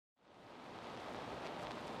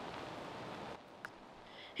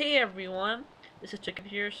Hey everyone, this is Jacob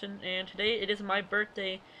Pearson, and today it is my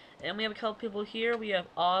birthday, and we have a couple people here. We have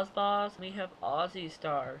Ozboss, and we have Ozzy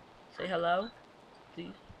Star. Say hello,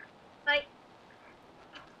 please. Hi.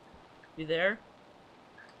 You there?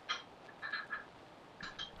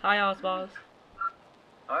 Hi Ozboss.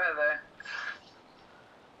 Hiya there.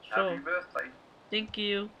 Happy So, birthday. thank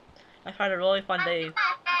you. I've had a really fun day.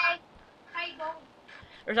 Hi, Bo.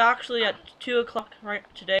 There's actually at 2 o'clock right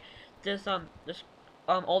today, this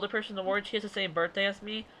older person in the ward, she has the same birthday as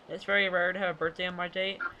me. It's very rare to have a birthday on my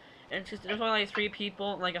date. And there's only like 3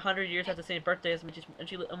 people in like 100 years have the same birthday as me.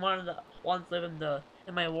 And one of the ones live in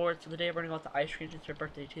my ward. So the day we're gonna go out to ice cream, it's her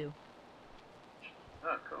birthday too.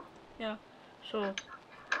 Oh, cool. Yeah. So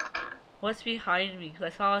what's behind me? Because I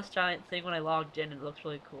saw this giant thing when I logged in, and it looks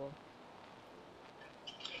really cool.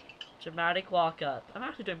 Dramatic walk up. I'm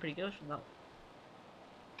actually doing pretty good from that.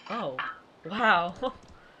 Oh, wow.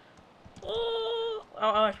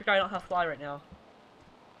 Oh, I forgot I don't have fly right now.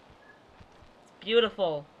 It's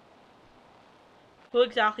beautiful. Who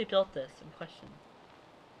exactly built this? In question.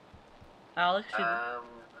 Alex?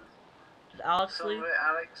 Did Alex Some leave? of it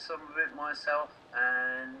Alex, some of it myself,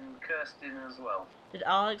 and Kirsten as well. Did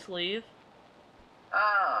Alex leave?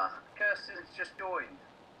 Ah, Kirsten's just joined.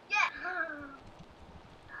 Yeah.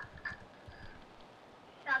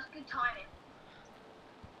 That was good timing.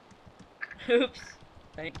 Oops.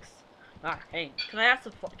 Thanks. Ah, hey. Can I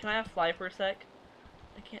have fly for a sec?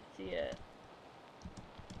 I can't see it.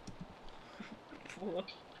 Can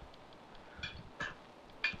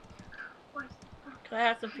I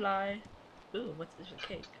have some fly? Ooh, what's this? A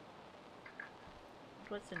cake.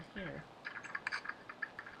 What's in here?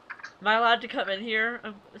 Am I allowed to come in here?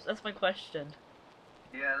 That's my question.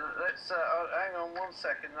 Yeah, let's hang on 1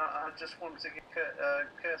 second. I just want to get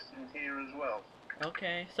Kirsten here as well.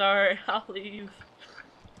 Okay, sorry. I'll leave.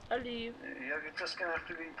 I'll leave. You're just gonna have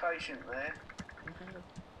to be patient there.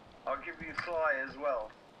 I'll give you fly as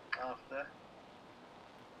well after.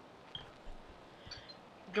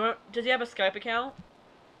 Does he have a Skype account?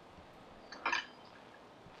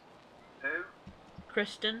 Who?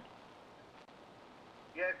 Kristen?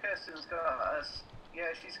 Yeah, Kirsten's got us.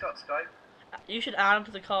 Yeah, she's got Skype. You should add him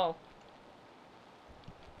to the call.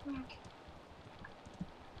 Um.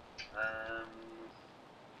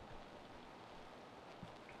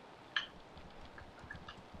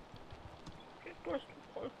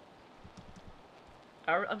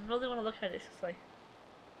 I really want to look at it. It's just like,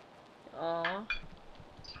 aww.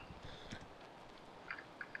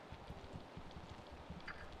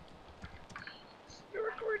 You're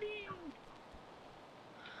recording.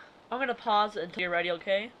 I'm gonna pause it until you're ready,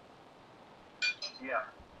 okay? Yeah.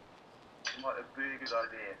 Might be a good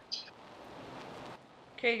idea.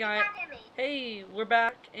 Okay, guys. Hey, we're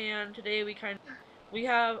back, and today we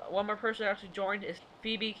have one more person that actually joined. Is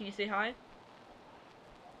Phoebe? Can you say hi?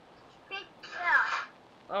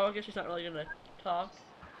 Oh, I guess she's not really gonna talk.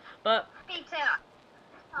 But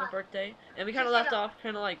my birthday, and we kind of left off,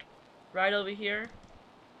 kind of like right over here.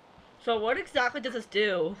 So what exactly does this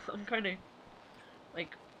do? I'm kind of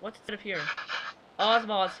like, what's it up here?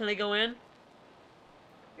 Osmos, can I go in?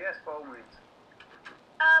 Yes, by all means.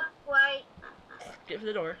 Wait. Get to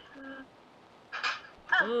the door.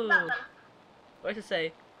 Oh, Ooh. What does it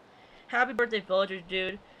say? Happy birthday, villagers,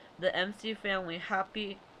 dude. The MC family,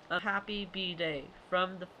 happy B-day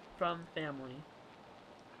from family.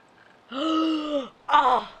 Oh,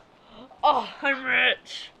 I'm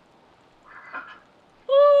rich.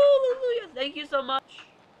 Hallelujah! Thank you so much.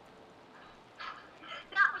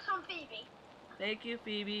 That was from Phoebe. Thank you,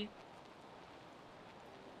 Phoebe.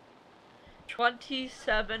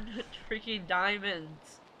 27 freaking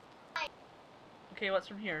diamonds. Okay, what's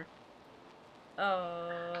from here?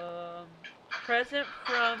 Present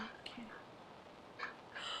from.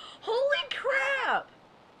 Holy crap!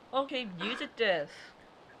 Okay, music disc.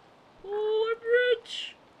 Oh, I'm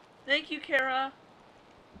rich. Thank you, Kara.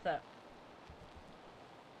 What's that?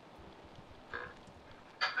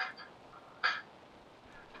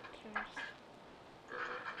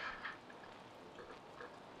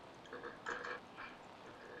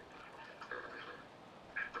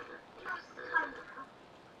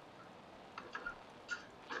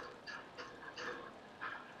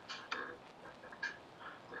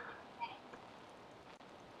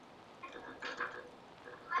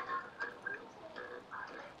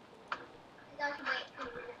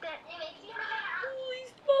 Holy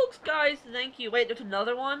smokes, guys! Thank you. Wait, there's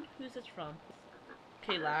another one? Who's this from?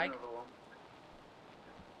 Okay, lag.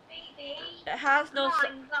 Phoebe. It has no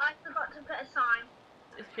Mine, but I forgot to put a sign.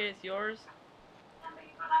 Okay, it's yours.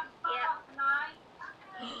 Yeah.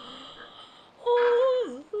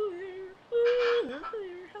 Oh,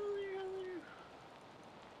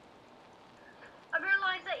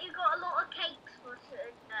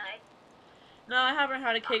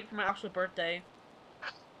 had a cake for my actual birthday.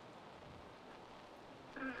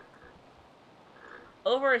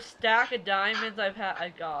 Over a stack of diamonds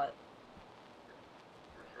I got.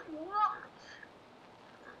 What?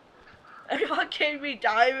 Everyone gave me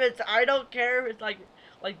diamonds. I don't care if it's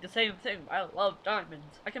like the same thing. I love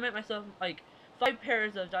diamonds. I can make myself like 5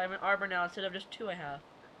 pairs of diamond armor now instead of just 2 I have.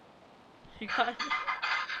 You got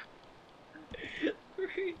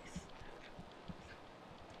Reese.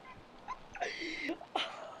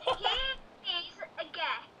 Here is a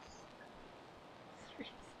guess.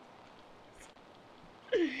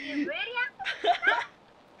 You really have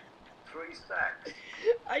 3 stacks.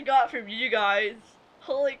 I got from you guys.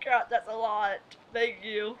 Holy crap, that's a lot. Thank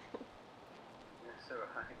you. It's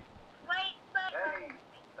alright. Wait, but Hey,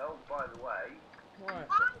 oh, by the way, What?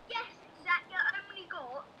 I'm guessing that you only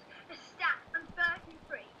got a stack and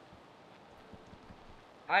 33.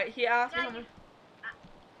 He asked me No, how many.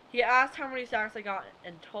 He asked how many stacks I got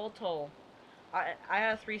in total. I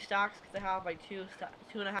have 3 stacks because I have like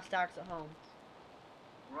 2.5 stacks at home.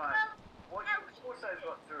 right, Well, what you've also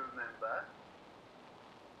got to remember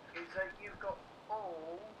is that you've got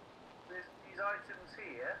all these items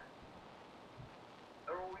here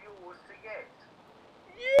are all yours to get.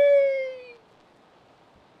 Yay!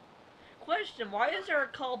 Question: why is there a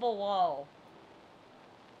cobble wall?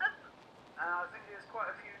 And I think there's quite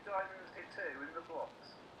a few diamonds here too in the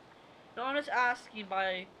blocks. No, I'm just asking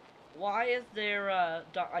why is there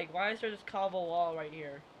why is there this cobble wall right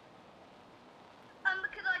here?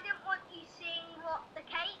 because I didn't want you seeing what the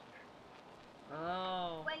cake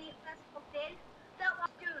Oh. when you first popped in. That was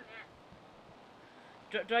doing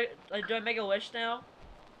it. Do I make a wish now?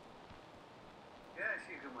 Yes,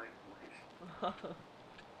 you can make a wish.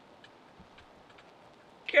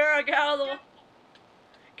 Kara, get out of the way!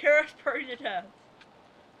 Kara's burning to death.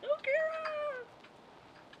 No, Kara!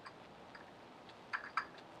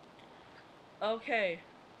 Okay.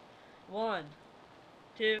 1,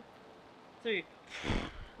 2, 3.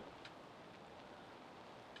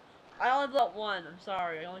 I only blew up 1. I'm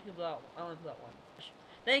sorry. I only blew up 1.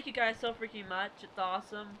 Thank you guys so freaking much. It's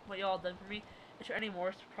awesome what y'all done for me. Is there any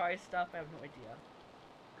more surprise stuff? I have no idea.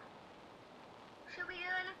 Should we do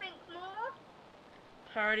anything more?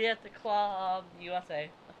 Party at the club, USA.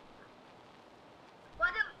 Why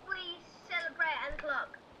don't we celebrate at the club?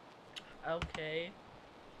 Okay.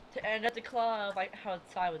 To end at the club, like how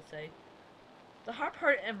Sai would say. The hard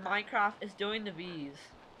part in Minecraft is doing the V's.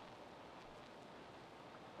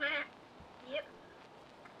 Yep.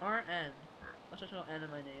 RN. That's just no N in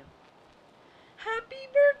my name. Happy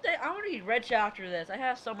birthday! I want to be rich after this. I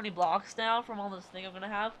have so many blocks now from all this thing I'm gonna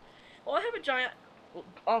have. Well, I have a giant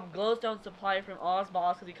glowstone supply from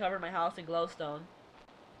Ozboss because he covered my house in glowstone.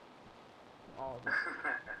 All of it.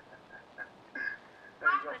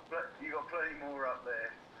 You got plenty more up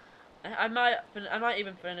there. I'm not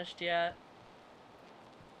even finished yet.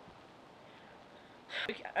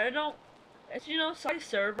 I don't. As you know, Sai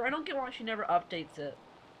server. I don't get why she never updates it.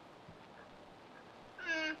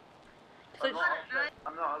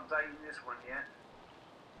 I'm not updating this one yet.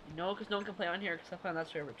 No, because no one can play on here because I play on that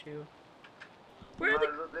server too. Where are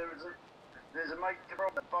the... There's a major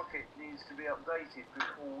problem. Bucket needs to be updated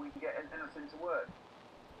before we can get anything to work.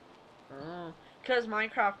 Oh, because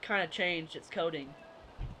Minecraft kind of changed its coding.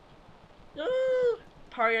 Ooh,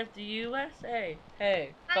 party of the USA. Hey,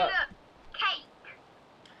 And but look, cake.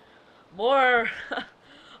 more.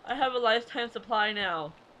 I have a lifetime supply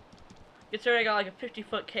now. Considering I got like a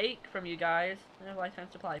 50-foot cake from you guys, I have a lifetime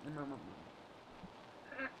supply.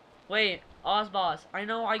 Wait, Ozboss, I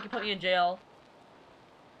know I can put you in jail.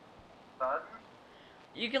 But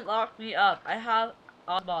You can lock me up. I have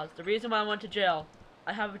Ozboss. The reason why I went to jail,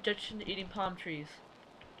 I have addiction to eating palm trees.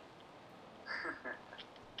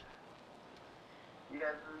 yeah,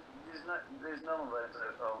 there's none of those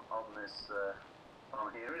on this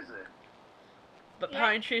on here, is there? But Yeah.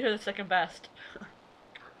 pine trees are the second best.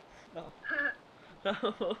 No.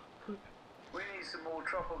 No. We need some more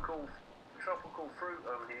tropical fruit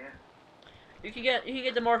on here. You can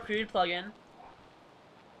get the more food plug-in.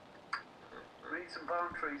 We need some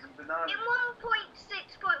palm trees and bananas. In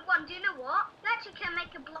 1.6.1, do you know what? You actually can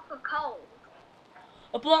make a block of coal.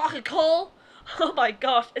 A block of coal? Oh my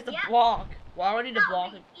gosh, it's a Yeah. block. Why do I need a That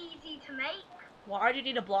block? would be easy to make. Why do you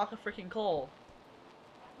need a block of freaking coal?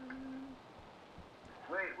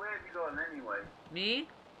 Where have you gone anyway? Me?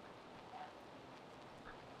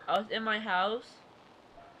 I was in my house.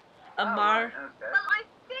 Oh, right, okay. Well, I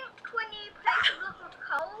think when you place a block of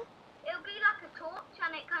coal, it'll be like a torch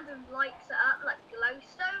and it kind of lights it up like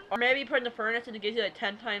glowstone. Or maybe put in the furnace and it gives you like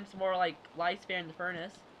 10 times more like lifespan in the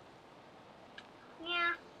furnace.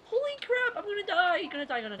 Yeah. Holy crap! I'm gonna die. Gonna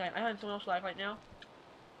die. Gonna die. I have someone else live right now.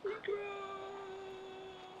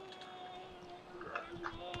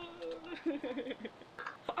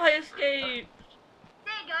 I escaped.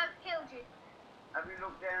 There you go, killed you. Have you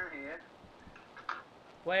looked down here?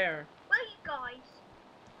 Where? Where are you guys?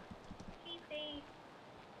 PP.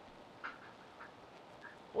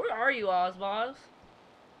 Where are you, Ozboz?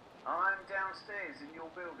 I'm downstairs in your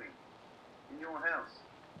building. In your house.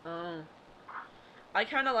 Oh. I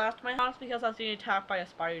kind of left my house because I was being attacked by a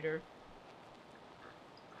spider.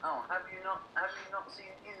 Oh, have you not seen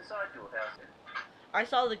inside your house then? I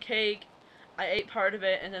saw the cake. I ate part of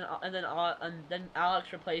it, and then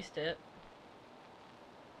Alex replaced it.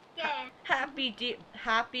 Yeah.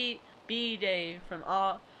 Happy B-Day from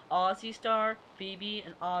Aussie Star, BB,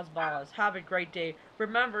 and Ozboz. Have a great day.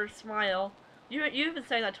 Remember, smile. You've been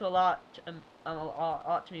saying that to a lot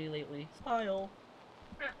to me lately. Smile.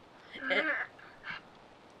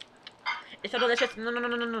 It's so delicious.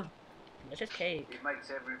 No. Delicious cake. It makes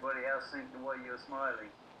everybody else think the way you're smiling.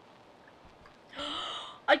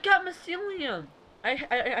 I got mycelium.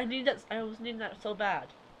 I need that. I was needing that so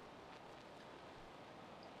bad.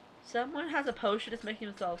 Someone has a potion that's making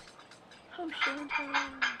themselves potion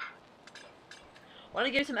time. Want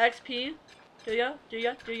to give you some XP? Do ya?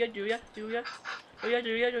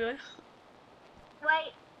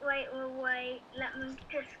 Wait. Let me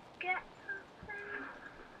just get something.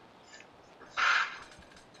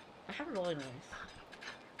 I have a really nice.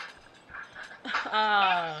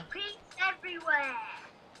 Peace everywhere.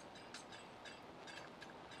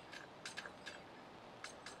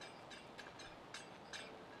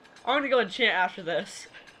 I'm gonna go and chant after this.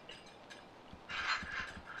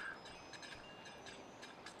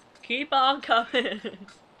 Keep on coming.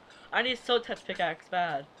 I need soul touch pickaxe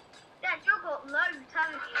bad. Dad, you've got loads,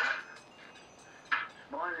 haven't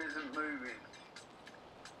you? Mine isn't moving.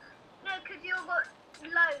 No, because you've got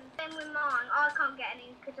loads. Then with mine, I can't get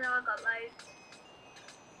any because I got loads.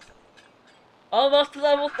 Almost to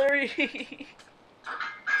level 3.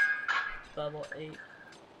 Level 8.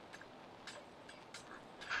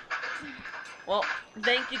 Well,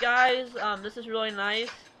 thank you guys. This is really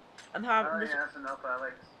nice. I'm having this. That's enough,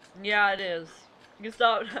 Alex. Yeah, it is. You can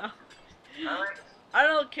stop now. Alex? I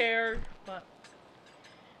don't care, but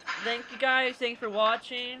thank you guys. Thanks for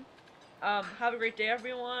watching. Have a great day,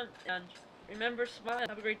 everyone, and remember, smile.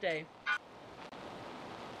 Have a great day.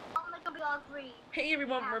 Oh my God, we are green. Hey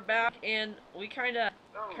everyone, we're back, and we kind of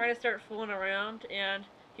start fooling around, and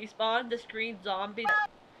he spawned this green zombie.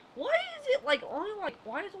 Why is it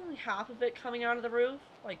why is only half of it coming out of the roof?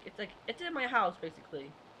 It's in my house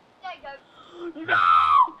basically. There you go. No!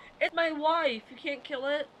 It's my wife. You can't kill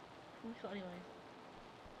it. Anyways.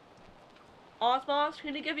 Ozboz,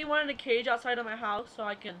 can you give me one in a cage outside of my house so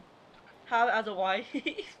I can have it as a wife? Yeah,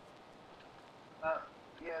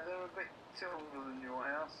 they're a bit silver than your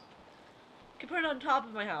house. You can put it on top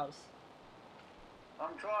of my house.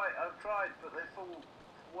 I've tried, but they fall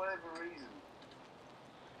for whatever reason.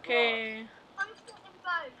 Okay. I'm still in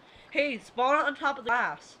both. Hey, spawn it on top of the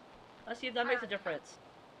glass. Let's see if that makes a difference.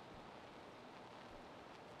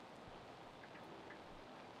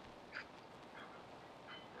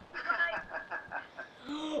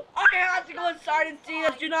 I have to go inside and see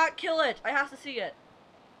this. Do not kill it. I have to see it.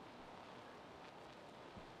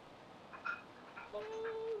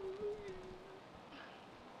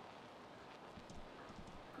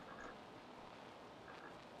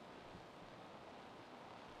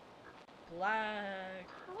 Lag.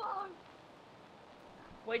 Whoa.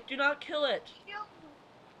 Wait, do not kill it. Kill me.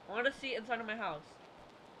 I want to see it inside of my house.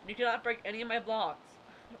 You cannot break any of my blocks.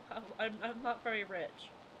 I'm not very rich.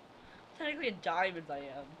 Technically in diamonds I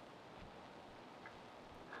am.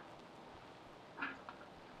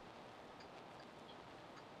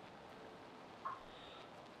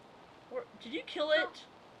 Did you kill it?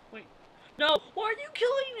 Wait. No! Why are you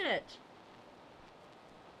killing it?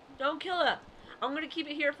 Don't kill it. I'm gonna keep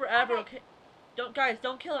it here forever, okay? Guys,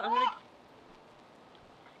 don't kill it. I'm gonna...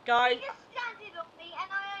 Guys... You just standing on me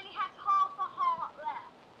and I only have half a heart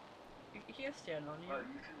left. You can't stand on you. Oh,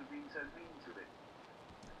 you shouldn't have been so mean to it.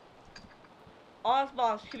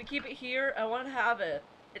 Ozboz, can we keep it here? I want to have it.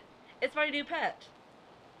 It's my new pet.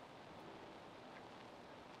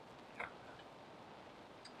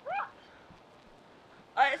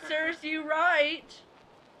 It serves you right.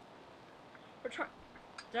 We're trying.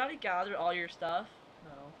 Did I gather all your stuff?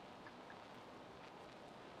 No.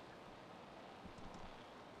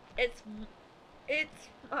 It's mine.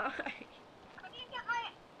 I didn't get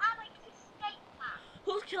my Alex escape pack.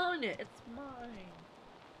 Who's killing it? It's mine.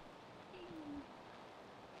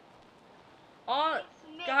 Oh, It's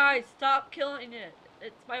me. guys, stop killing it.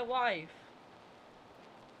 It's my wife.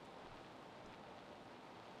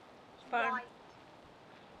 Fine. white.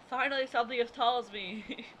 Finally, something is tall as me.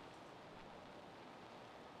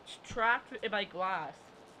 It's trapped in my glass.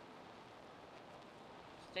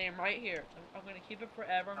 Staying right here. I'm gonna keep it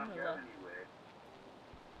forever. I'm Can't gonna go look.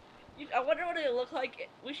 anywhere. I wonder what it look like.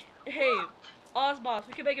 Hey, Osmos,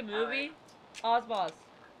 we can make a movie. Osmos,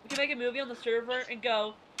 we can make a movie on the server and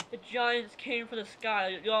go. The giants came from the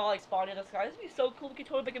sky. You all like spawned in the sky. This would be so cool. We could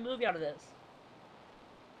totally make a movie out of this.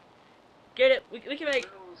 Get it? We can make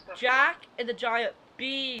Little stuff. Jack and the giant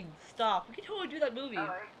bean stuff. We can totally do that movie.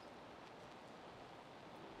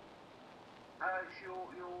 Alex, your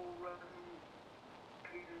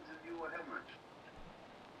cadence of your helmet.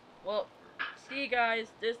 Well, see you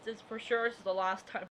guys. This is for sure. This is the last time.